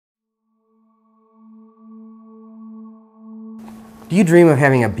Do you dream of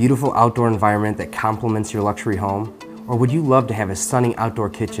having a beautiful outdoor environment that complements your luxury home? Or would you love to have a stunning outdoor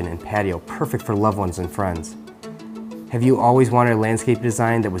kitchen and patio perfect for loved ones and friends? Have you always wanted a landscape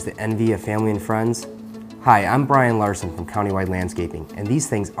design that was the envy of family and friends? Hi, I'm Brian Larsen from Countywide Landscaping, and these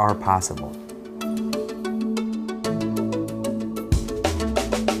things are possible.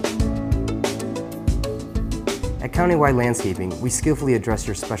 At Countywide Landscaping, we skillfully address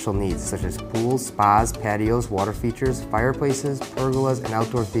your special needs such as pools, spas, patios, water features, fireplaces, pergolas, and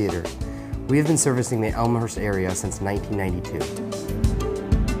outdoor theater. We have been servicing the Elmhurst area since 1992.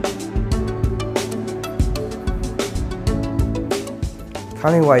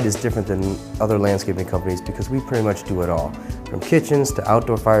 Countywide is different than other landscaping companies because we pretty much do it all. From kitchens to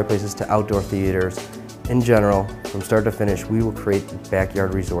outdoor fireplaces to outdoor theaters. In general, from start to finish, we will create the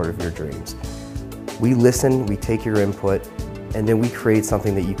backyard resort of your dreams. We listen, we take your input, and then we create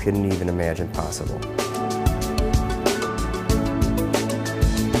something that you couldn't even imagine possible.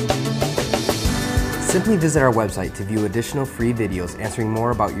 Simply visit our website to view additional free videos answering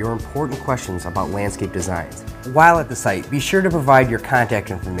more about your important questions about landscape designs. While at the site, be sure to provide your contact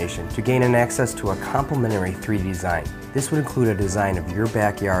information to gain an access to a complimentary 3D design. This would include a design of your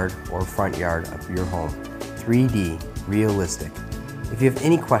backyard or front yard of your home. 3D, realistic. If you have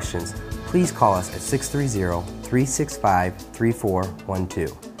any questions, please call us at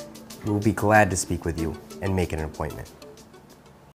 630-365-3412. We will be glad to speak with you and make an appointment.